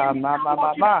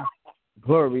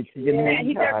 Glory to your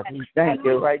name, God. We thank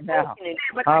you right now.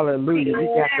 Hallelujah. We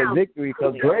got the victory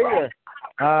because greater.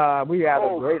 We are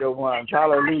the greater ones.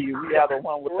 Hallelujah. We are the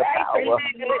one with the power.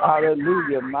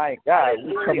 Hallelujah, my God.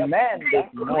 We command this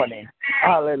morning.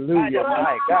 Hallelujah,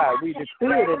 my God. We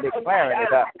declare it and declare it.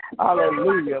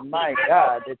 Hallelujah, my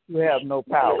God, that you have no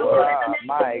power.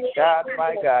 My God,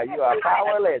 you are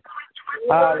powerless.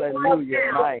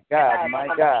 Hallelujah, my God, my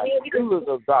God. Rulers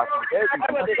of darkness, every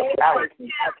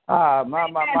principality.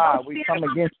 We come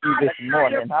against you this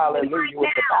morning. Hallelujah, with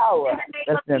the power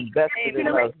that's invested in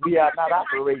us. We are not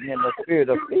operating in the spirit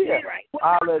of fear.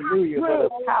 Hallelujah, but a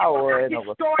power and of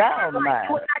a sound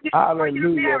mind.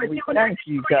 Hallelujah. We thank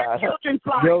you, God.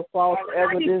 Your false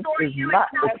evidence is not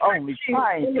only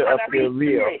trying to appear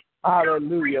real.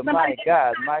 Hallelujah, my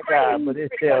God, but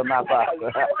it shall not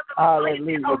prosper.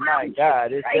 Hallelujah, my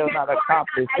God, it shall not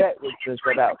accomplish that which is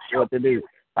set out for to do.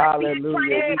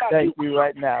 Hallelujah, we thank you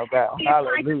right now, God.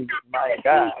 Hallelujah, my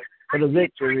God, for the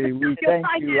victory. We thank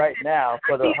you right now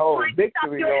for the whole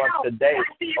victory on today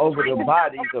over the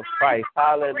bodies of Christ.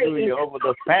 Hallelujah, over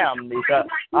the families.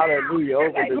 Hallelujah,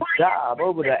 over the job,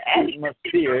 over the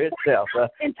atmosphere itself.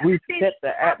 We set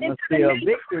the atmosphere of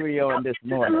victory on this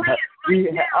morning.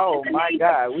 Oh, my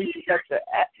God, we set the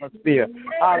atmosphere,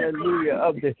 hallelujah,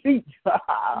 of defeat.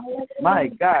 My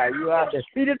God, you are a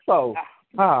defeated foe.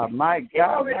 My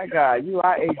God, you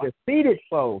are a defeated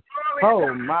foe.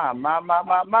 Oh, my. You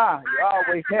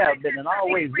always have been and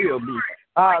always will be.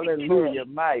 Hallelujah,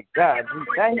 my God. We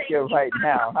thank you right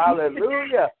now.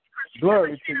 Hallelujah.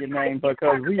 Glory to your name,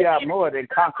 because we are more than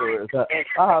conquerors.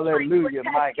 Hallelujah,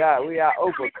 my God. We are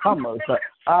overcomers.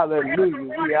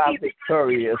 Hallelujah. We are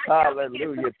victorious.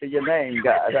 Hallelujah to your name,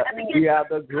 God. We are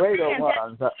the greater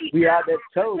ones. We are the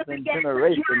chosen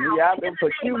generation. We are the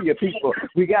peculiar people.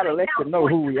 We got to let you know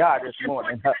who we are this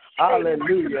morning.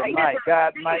 Hallelujah, my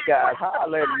God, my God.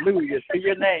 Hallelujah to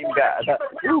your name, God.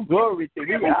 Ooh, glory to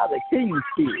you. We are the King's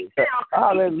kids.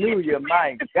 Hallelujah,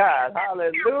 my God.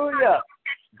 Hallelujah.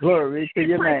 Glory to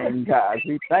your name, God.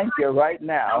 We thank you right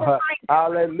now.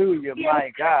 Hallelujah,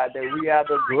 my God, that we are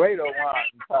the greater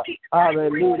ones.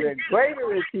 Hallelujah.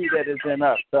 Greater is he that is in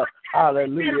us.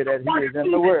 Hallelujah, that he is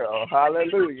in the world.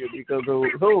 Hallelujah, because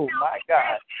oh, my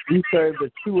God, we serve the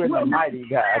true and the mighty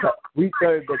God. We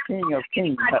serve the King of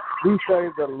kings. We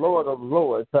serve the Lord of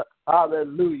lords.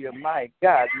 Hallelujah, my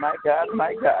God, my God,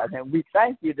 my God. And we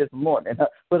thank you this morning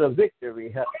for the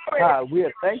victory. We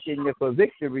are thanking you for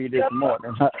victory this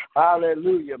morning.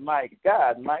 Hallelujah, my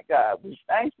God, my God. We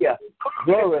thank you,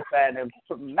 glorifying and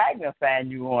magnifying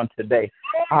you on today.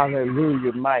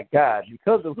 Hallelujah, my God,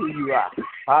 because of who you are.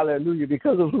 Hallelujah,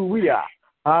 because of who we are.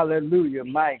 Hallelujah,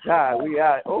 my God. We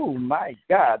are, oh, my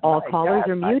God. All callers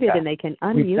are muted and they can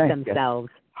unmute themselves.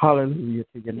 Hallelujah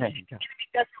to your name, God.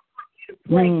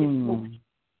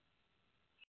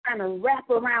 Trying to wrap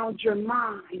around your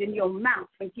mind and your mouth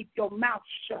and keep your mouth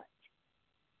shut.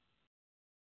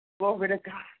 Glory to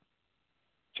God.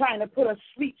 Trying to put a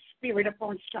sweet spirit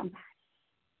upon somebody,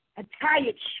 a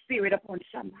tired spirit upon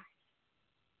somebody,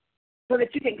 so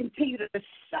that you can continue to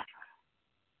suffer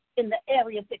in the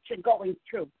areas that you're going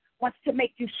through. Wants to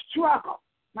make you struggle.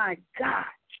 My God.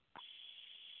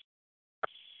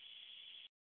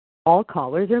 All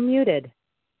callers are muted.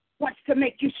 Wants to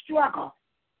make you struggle.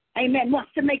 Amen.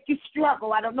 Wants to make you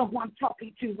struggle. I don't know who I'm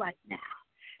talking to right now.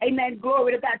 Amen.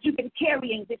 Glory to God. You've been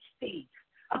carrying this thing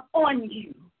upon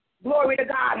you. Glory to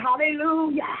God.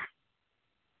 Hallelujah.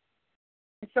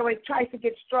 And so it tries to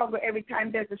get stronger every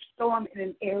time there's a storm in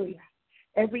an area.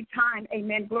 Every time,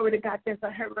 amen, glory to God, there's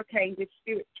a hurricane, the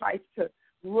spirit tries to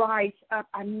rise up.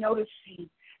 I'm noticing,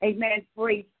 amen,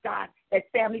 praise God,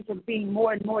 that families are being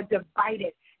more and more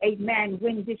divided. Amen.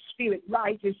 When this spirit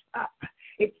rises up,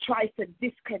 it tries to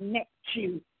disconnect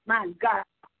you. My God.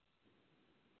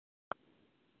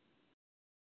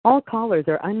 All callers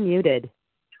are unmuted.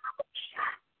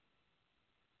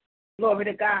 Glory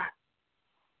to God.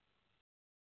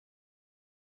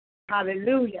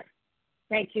 Hallelujah.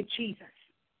 Thank you, Jesus.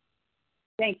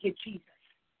 Thank you, Jesus.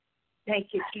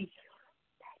 Thank you, Jesus.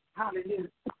 Hallelujah.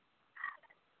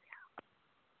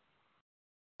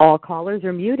 All callers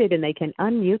are muted and they can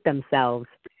unmute themselves.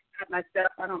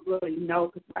 Myself, I don't really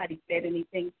know because nobody said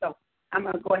anything, so I'm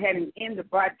going to go ahead and end the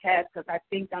broadcast because I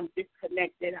think I'm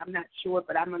disconnected. I'm not sure,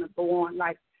 but I'm going to go on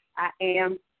like I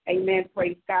am. Amen.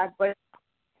 Praise God. But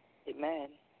amen.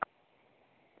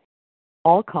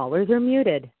 All callers are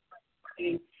muted.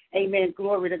 Amen.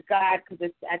 Glory to God,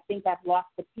 because I think I've lost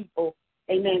the people.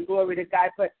 Amen. Glory to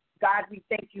God. But God, we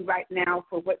thank you right now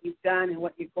for what you've done and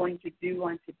what you're going to do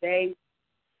on today.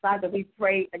 Father, we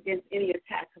pray against any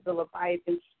attacks of the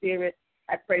Leviathan spirit.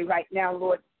 I pray right now,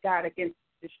 Lord God, against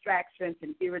distractions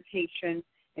and irritation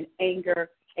and anger.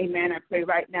 Amen. I pray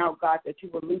right now, God, that you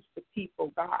will loose the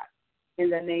people, God, in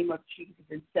the name of Jesus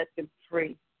and set them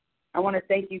free. I want to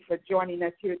thank you for joining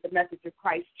us here at the Message of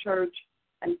Christ Church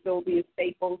and Sylvia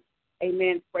Staples.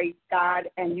 Amen. Praise God.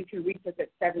 And you can reach us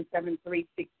at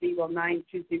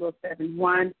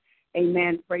 773-609-2071.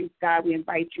 Amen. Praise God. We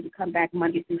invite you to come back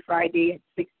Monday through Friday at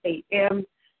 6 a.m.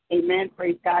 Amen.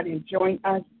 Praise God and join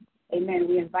us. Amen.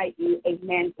 We invite you,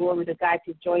 amen, glory to God,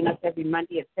 to join us every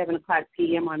Monday at 7 o'clock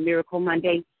p.m. on Miracle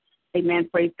Monday. Amen.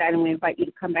 Praise God. And we invite you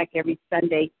to come back every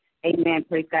Sunday. Amen.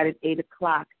 Praise God at 8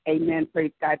 o'clock. Amen.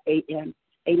 Praise God, a.m.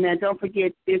 Amen. Don't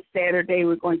forget, this Saturday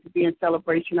we're going to be in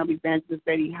celebration of Evangelist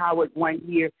Betty Howard 1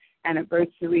 year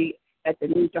anniversary at the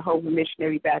New Jehovah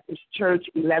Missionary Baptist Church,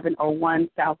 1101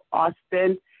 South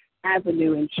Austin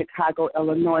Avenue in Chicago,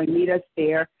 Illinois. Meet us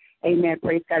there. Amen.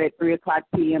 Praise God at 3 o'clock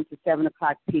p.m. to 7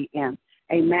 o'clock p.m.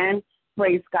 Amen.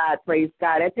 Praise God. Praise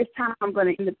God. At this time, I'm going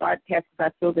to end the broadcast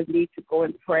because I feel the need to go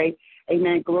and pray.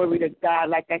 Amen. Glory to God.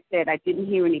 Like I said, I didn't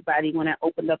hear anybody when I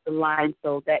opened up the line,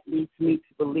 so that leads me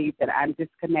to believe that I'm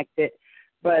disconnected.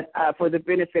 But for the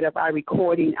benefit of our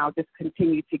recording, I'll just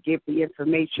continue to give the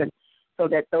information so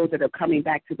that those that are coming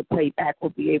back to the playback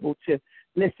will be able to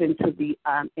listen to the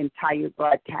entire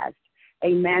broadcast.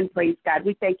 Amen. Praise God.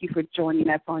 We thank you for joining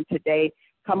us on today.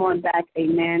 Come on back,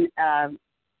 amen,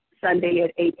 Sunday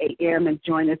at 8 a.m. and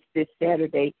join us this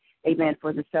Saturday, amen,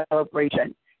 for the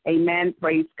celebration. Amen.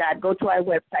 Praise God. Go to our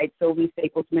website,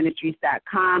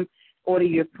 SylviaStaplesMinistries.com. Order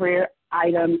your prayer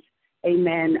items.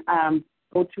 Amen.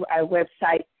 Go to our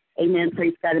website. Amen.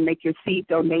 Praise God. And make your seed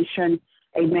donation.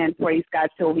 Amen. Praise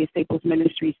God.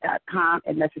 SylviaStaplesMinistries.com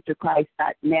and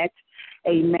MessageOfChrist.net.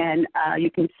 Amen. You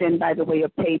can send by the way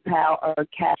of PayPal or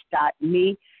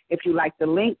Cash.me. If you like the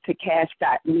link to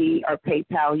Cash.me or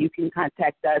PayPal, you can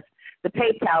contact us. The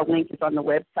PayPal link is on the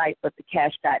website, but the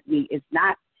Cash.me is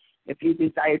not. If you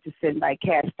desire to send by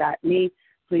Cash.me,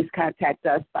 please contact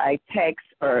us by text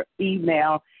or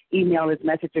email. Email is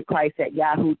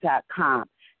messageofchrist@yahoo.com.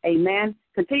 Amen.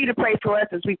 Continue to pray for us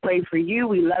as we pray for you.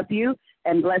 We love you,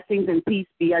 and blessings and peace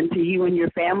be unto you and your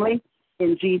family.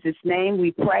 In Jesus' name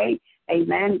we pray.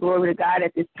 Amen. Glory to God.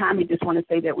 At this time, we just want to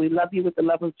say that we love you with the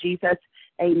love of Jesus.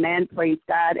 Amen. Praise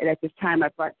God. And at this time,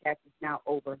 our broadcast is now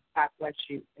over. God bless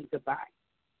you and goodbye.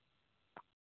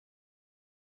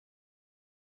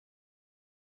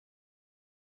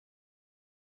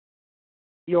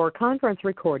 Your conference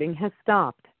recording has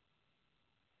stopped.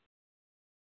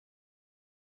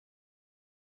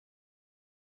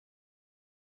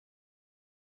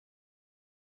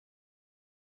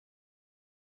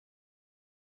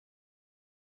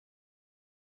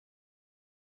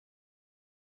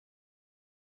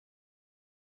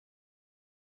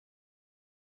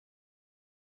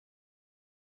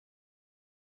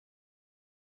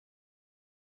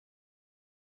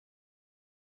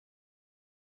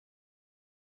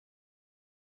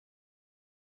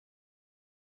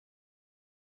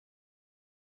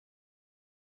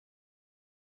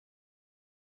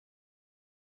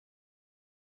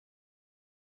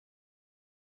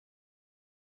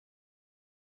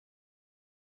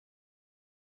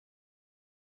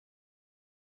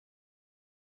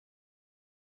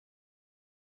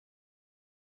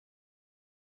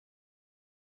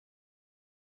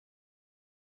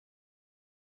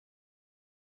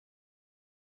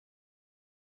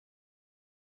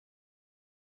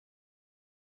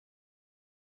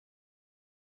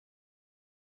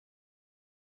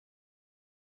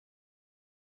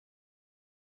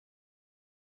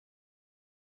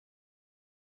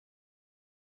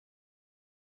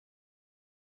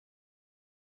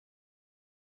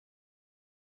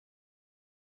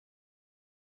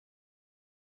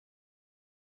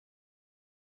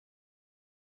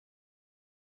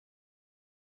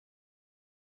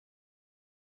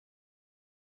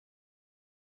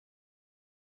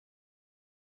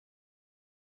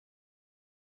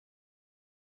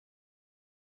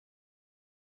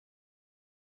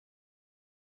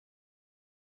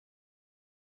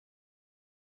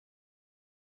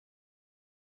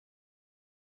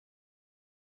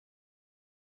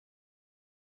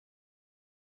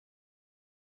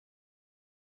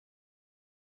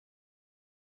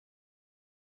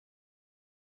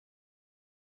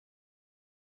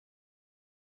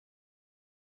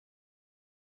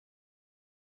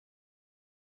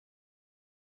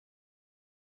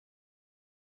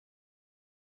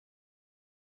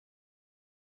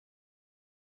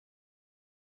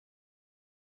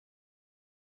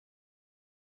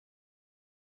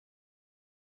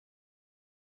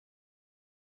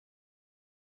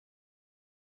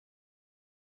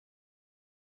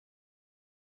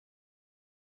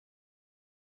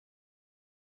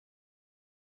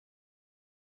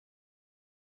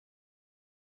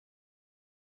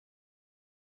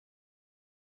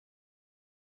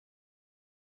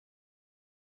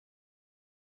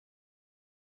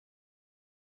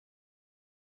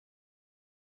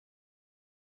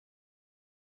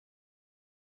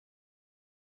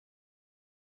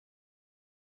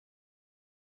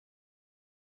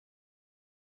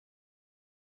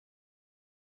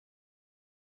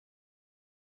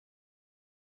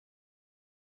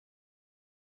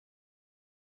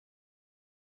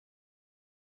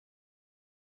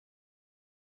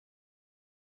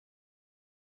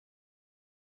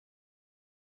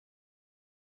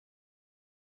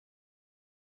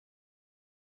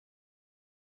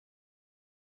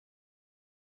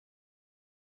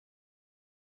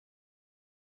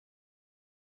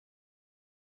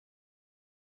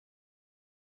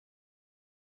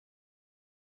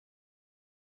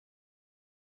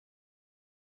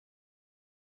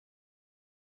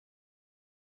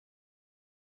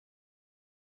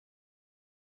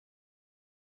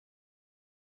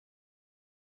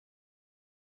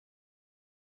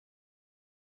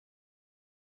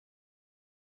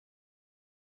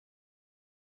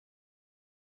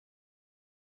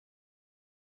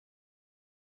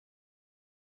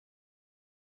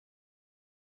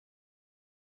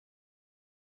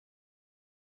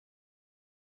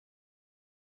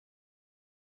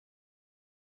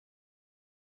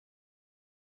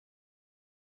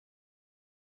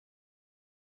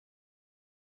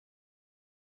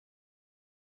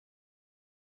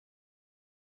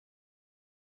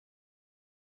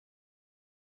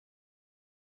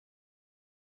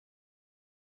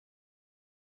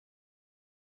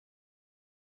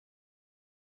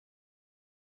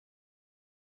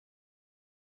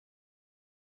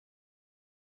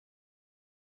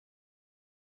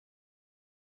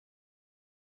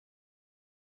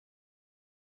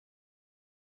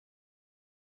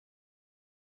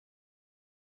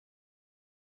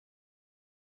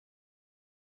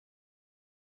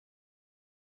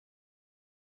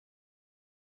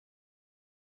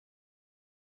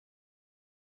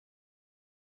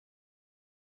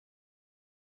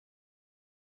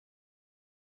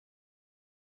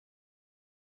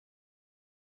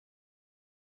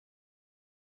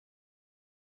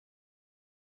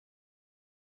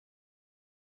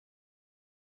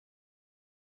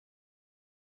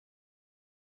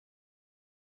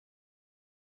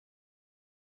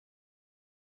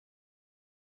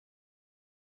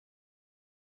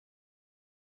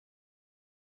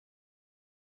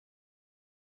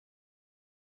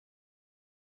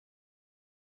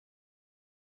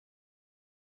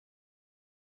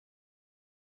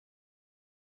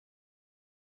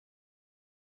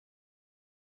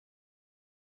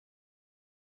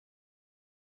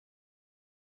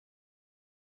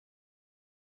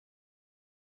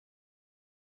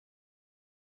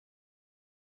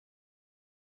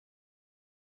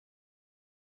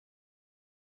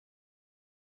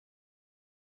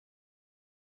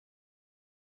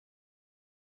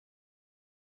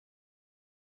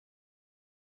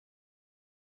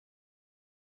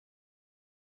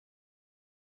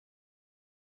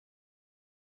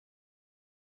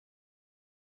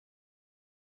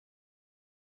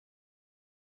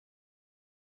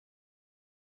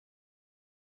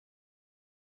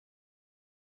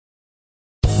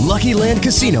 Lucky Land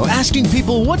Casino, asking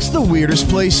people, what's the weirdest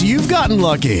place you've gotten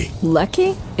lucky?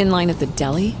 Lucky? In line at the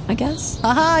deli, I guess?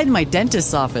 Aha, in my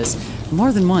dentist's office.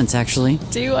 More than once, actually.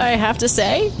 Do I have to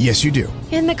say? Yes, you do.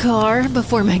 In the car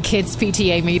before my kids'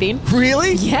 PTA meeting.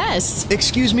 Really? Yes.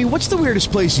 Excuse me, what's the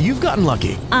weirdest place you've gotten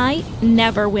lucky? I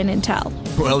never win and tell.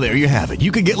 Well, there you have it.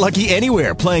 You can get lucky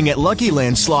anywhere, playing at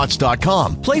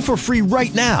LuckyLandSlots.com. Play for free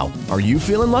right now. Are you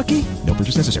feeling lucky? No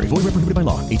purchase necessary. Void where prohibited by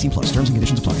law. 18+. Terms and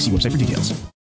conditions apply. See website for details.